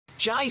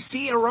Jai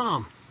Sia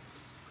Ram.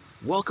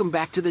 Welcome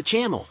back to the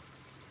channel.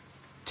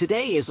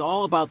 Today is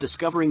all about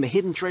discovering the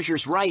hidden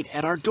treasures right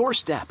at our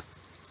doorstep.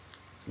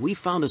 We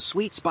found a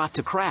sweet spot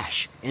to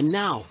crash, and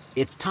now,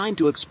 it's time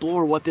to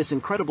explore what this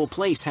incredible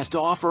place has to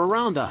offer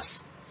around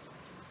us.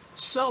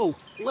 So,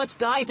 let's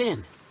dive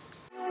in.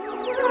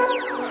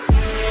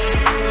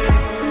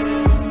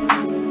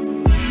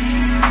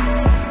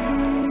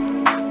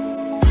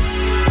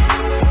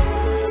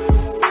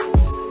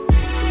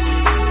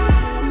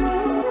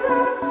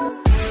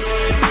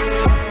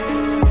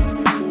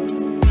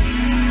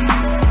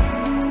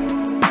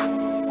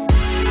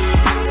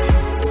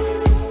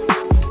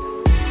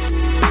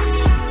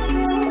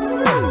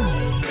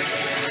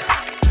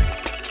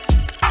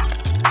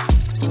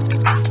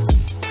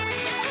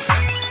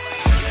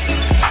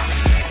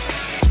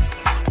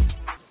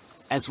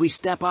 As we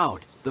step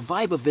out, the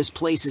vibe of this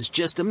place is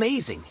just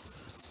amazing.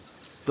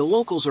 The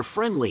locals are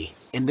friendly,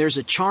 and there's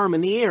a charm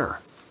in the air.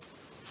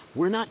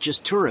 We're not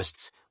just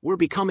tourists, we're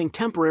becoming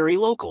temporary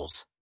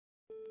locals.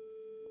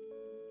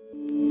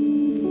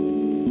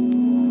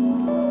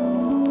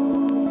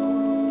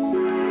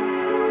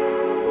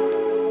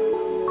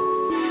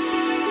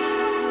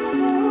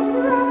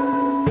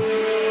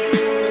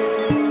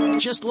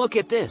 Just look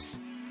at this.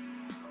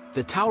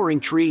 The towering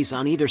trees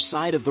on either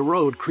side of the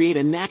road create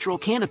a natural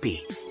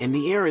canopy, and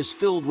the air is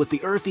filled with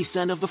the earthy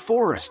scent of the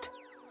forest.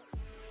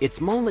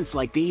 It's moments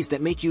like these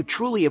that make you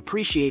truly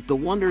appreciate the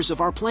wonders of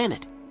our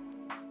planet.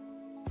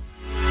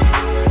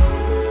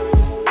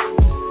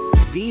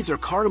 These are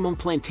cardamom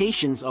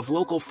plantations of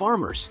local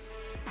farmers.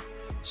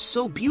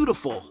 So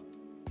beautiful!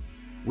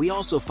 We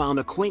also found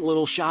a quaint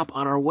little shop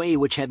on our way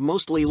which had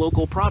mostly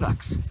local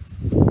products.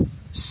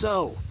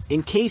 So,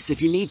 in case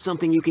if you need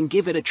something you can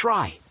give it a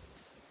try.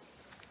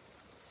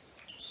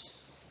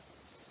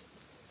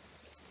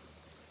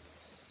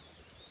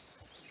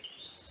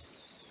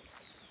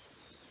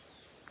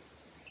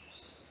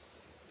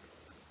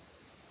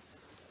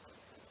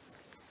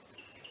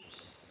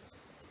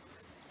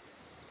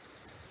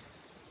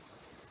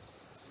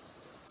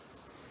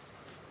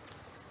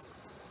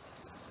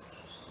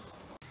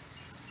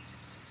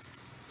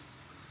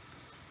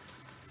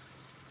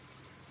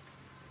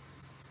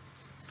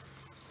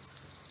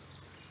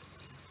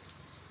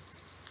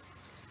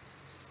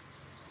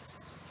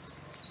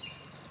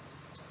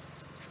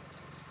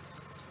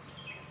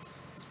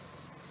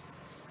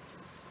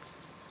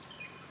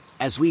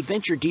 As we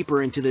venture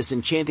deeper into this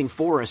enchanting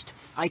forest,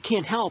 I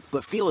can't help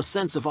but feel a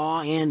sense of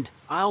awe and,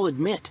 I'll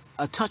admit,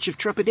 a touch of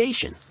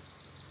trepidation.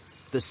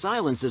 The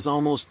silence is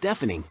almost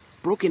deafening,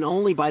 broken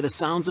only by the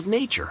sounds of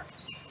nature.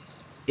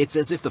 It's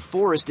as if the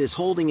forest is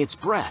holding its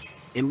breath,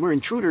 and we're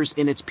intruders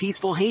in its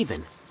peaceful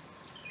haven.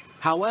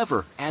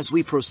 However, as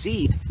we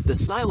proceed, the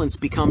silence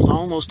becomes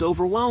almost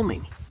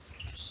overwhelming.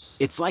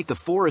 It's like the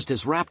forest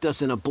has wrapped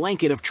us in a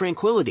blanket of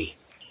tranquility.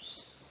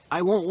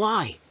 I won't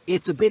lie,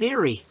 it's a bit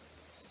eerie.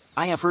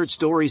 I have heard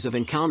stories of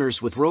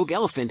encounters with rogue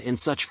elephant in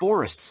such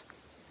forests.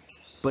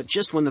 But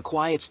just when the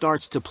quiet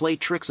starts to play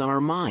tricks on our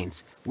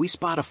minds, we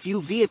spot a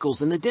few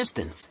vehicles in the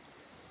distance.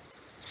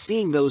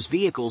 Seeing those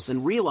vehicles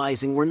and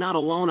realizing we're not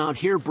alone out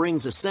here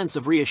brings a sense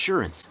of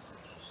reassurance.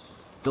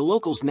 The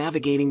locals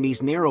navigating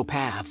these narrow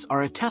paths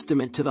are a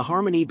testament to the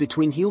harmony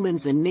between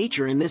humans and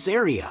nature in this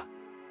area.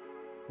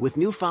 With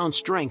newfound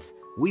strength,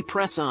 we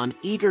press on,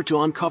 eager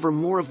to uncover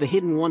more of the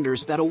hidden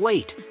wonders that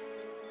await.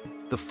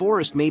 The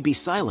forest may be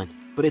silent,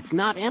 but it's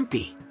not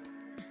empty.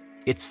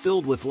 It's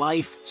filled with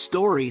life,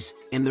 stories,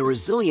 and the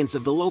resilience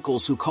of the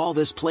locals who call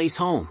this place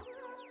home.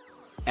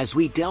 As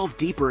we delve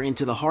deeper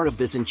into the heart of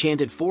this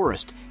enchanted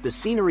forest, the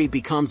scenery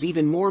becomes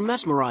even more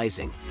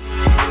mesmerizing.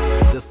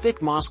 The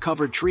thick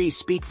moss-covered trees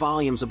speak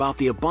volumes about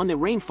the abundant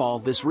rainfall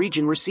this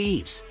region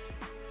receives.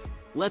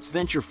 Let's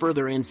venture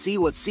further and see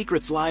what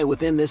secrets lie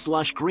within this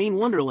lush green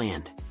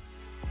wonderland.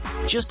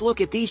 Just look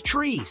at these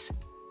trees!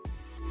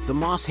 The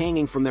moss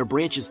hanging from their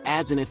branches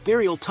adds an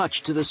ethereal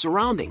touch to the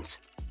surroundings.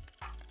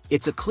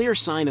 It's a clear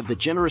sign of the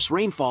generous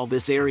rainfall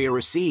this area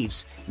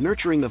receives,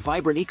 nurturing the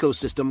vibrant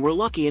ecosystem we're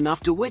lucky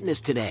enough to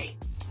witness today.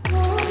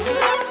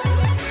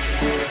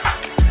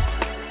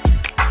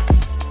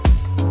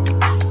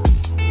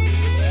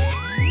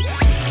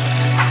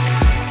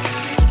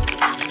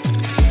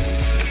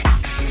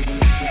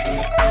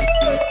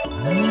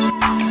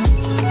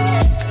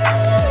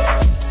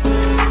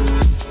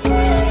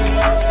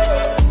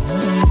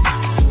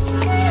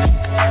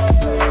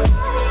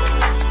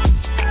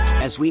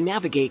 As we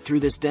navigate through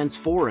this dense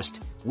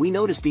forest, we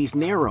notice these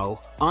narrow,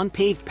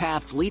 unpaved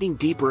paths leading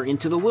deeper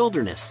into the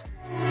wilderness.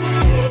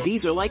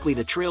 These are likely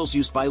the trails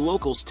used by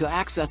locals to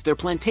access their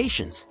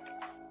plantations.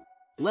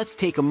 Let's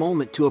take a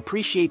moment to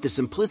appreciate the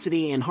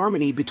simplicity and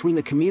harmony between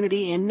the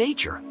community and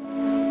nature.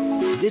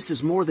 This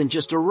is more than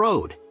just a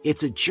road,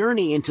 it's a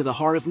journey into the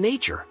heart of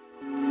nature.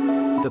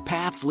 The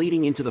paths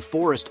leading into the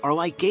forest are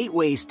like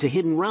gateways to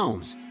hidden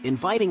realms,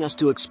 inviting us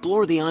to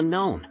explore the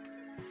unknown.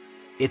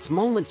 It's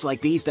moments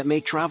like these that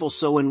make travel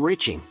so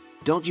enriching,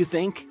 don't you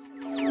think?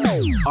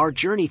 Our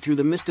journey through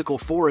the mystical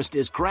forest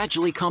is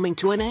gradually coming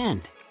to an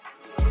end.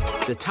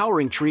 The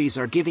towering trees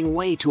are giving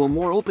way to a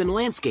more open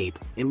landscape,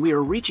 and we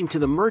are reaching to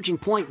the merging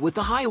point with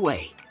the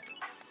highway.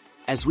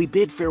 As we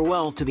bid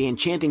farewell to the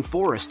enchanting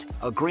forest,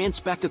 a grand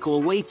spectacle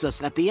awaits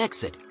us at the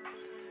exit.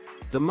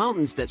 The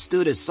mountains that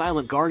stood as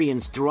silent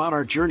guardians throughout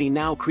our journey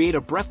now create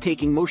a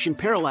breathtaking motion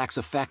parallax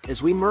effect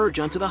as we merge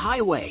onto the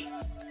highway.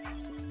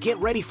 Get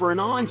ready for an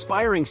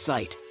awe-inspiring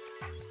sight.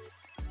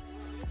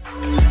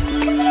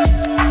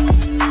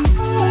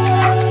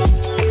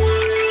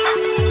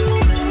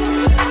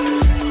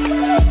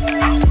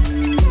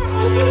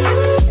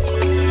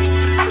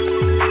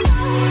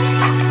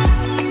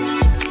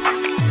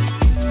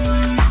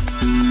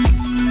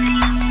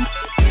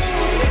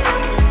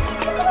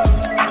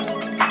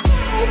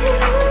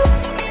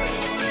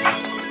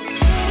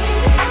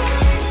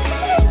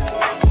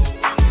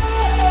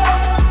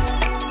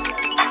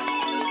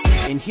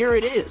 And here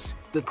it is,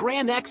 the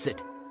grand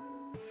exit.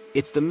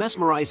 It's the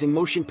mesmerizing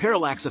motion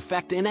parallax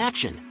effect in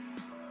action.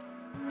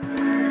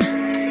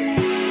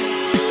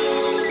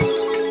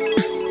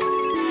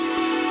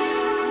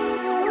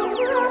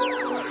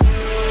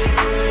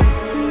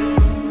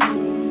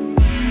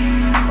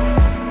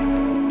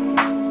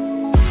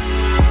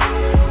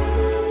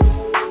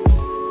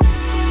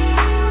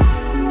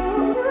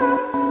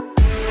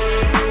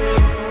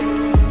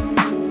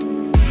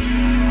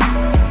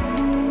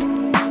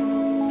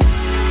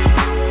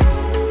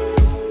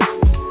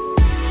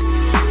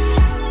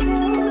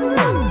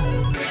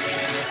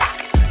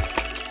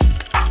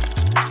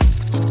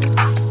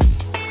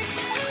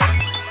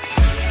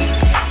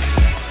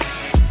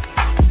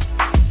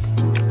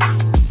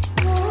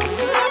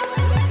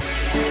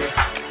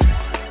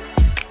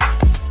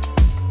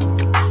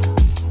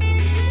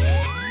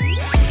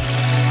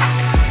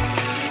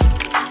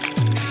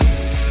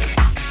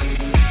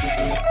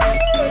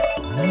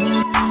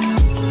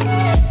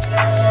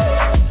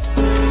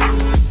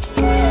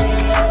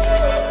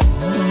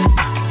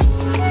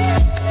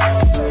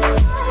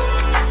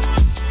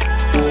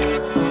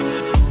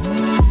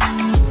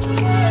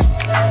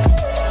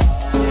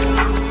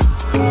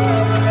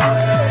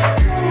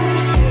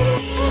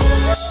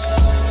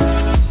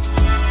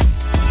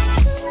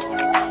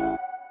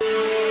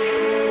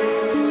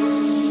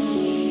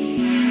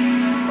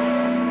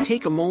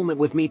 Take a moment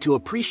with me to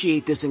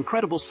appreciate this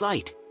incredible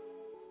sight.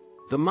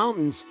 The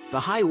mountains, the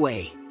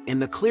highway,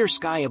 and the clear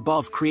sky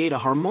above create a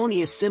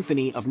harmonious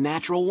symphony of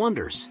natural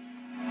wonders.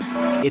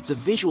 It's a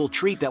visual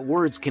treat that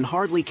words can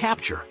hardly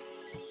capture.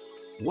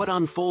 What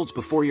unfolds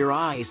before your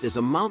eyes is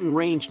a mountain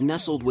range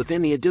nestled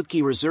within the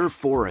Idukki Reserve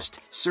Forest,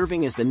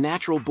 serving as the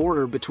natural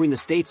border between the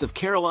states of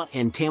Kerala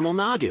and Tamil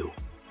Nadu.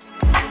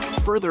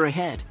 Further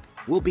ahead,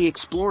 we'll be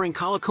exploring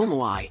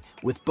Kolukkumalai,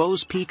 with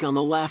Bose Peak on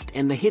the left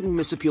and the hidden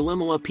Misty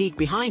Peak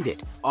behind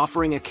it,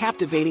 offering a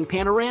captivating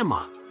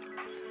panorama.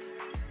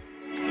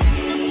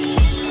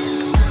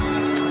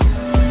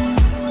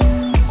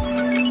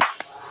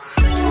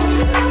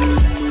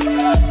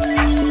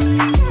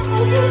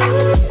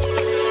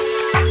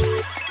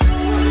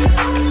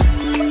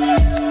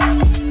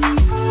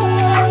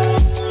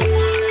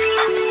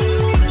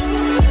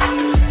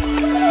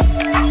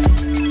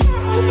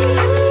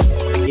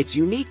 Its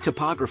unique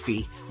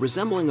topography,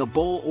 resembling a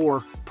bowl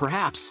or,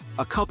 perhaps,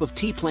 a cup of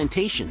tea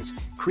plantations,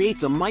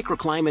 creates a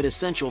microclimate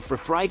essential for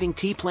thriving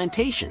tea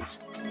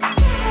plantations.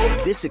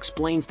 This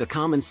explains the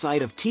common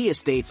sight of tea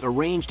estates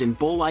arranged in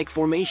bowl-like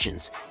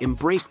formations,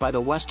 embraced by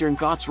the Western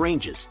Ghats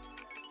ranges.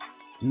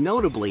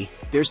 Notably,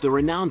 there's the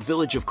renowned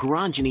village of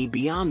Kuranjani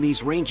beyond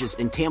these ranges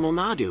in Tamil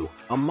Nadu,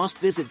 a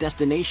must-visit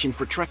destination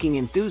for trekking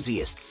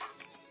enthusiasts.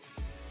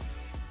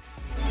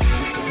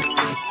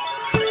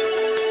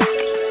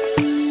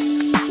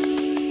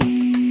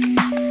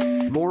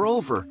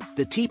 Moreover,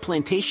 the tea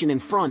plantation in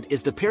front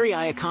is the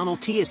Periyakanal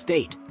tea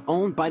estate,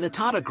 owned by the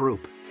Tata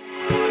Group.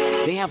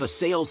 They have a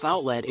sales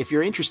outlet if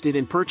you're interested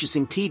in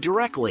purchasing tea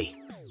directly.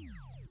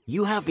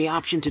 You have the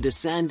option to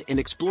descend and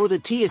explore the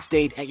tea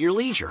estate at your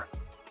leisure.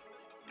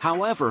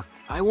 However,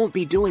 I won't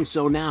be doing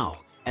so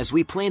now, as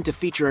we plan to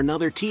feature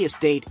another tea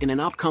estate in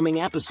an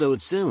upcoming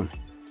episode soon.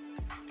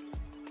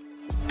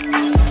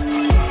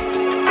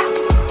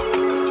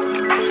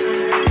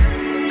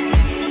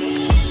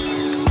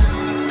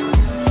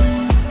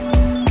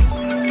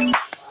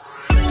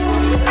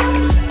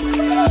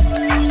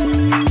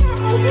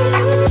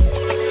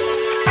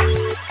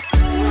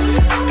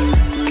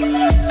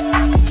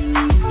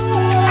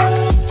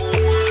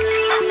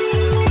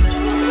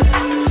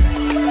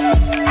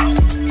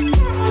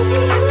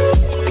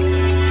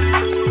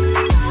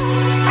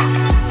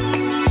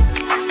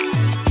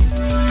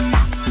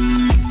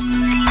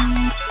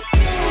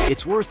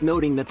 It's worth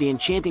noting that the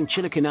enchanting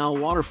Kolukkumalai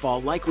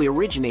waterfall likely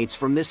originates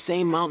from this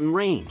same mountain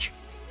range.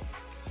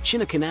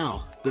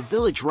 Kolukkumalai, the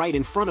village right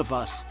in front of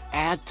us,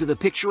 adds to the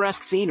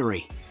picturesque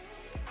scenery.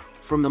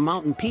 From the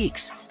mountain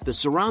peaks, the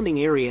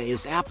surrounding area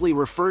is aptly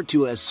referred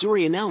to as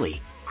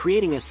serene,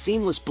 creating a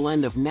seamless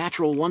blend of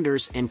natural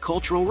wonders and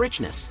cultural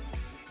richness.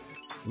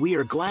 We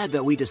are glad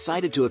that we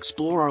decided to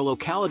explore our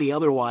locality,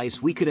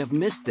 otherwise we could have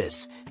missed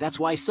this. That's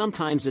why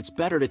sometimes it's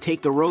better to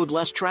take the road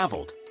less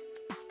traveled.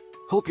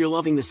 Hope you're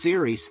loving the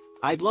series.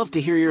 I'd love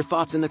to hear your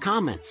thoughts in the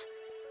comments.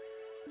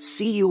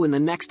 See you in the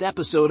next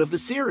episode of the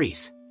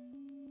series.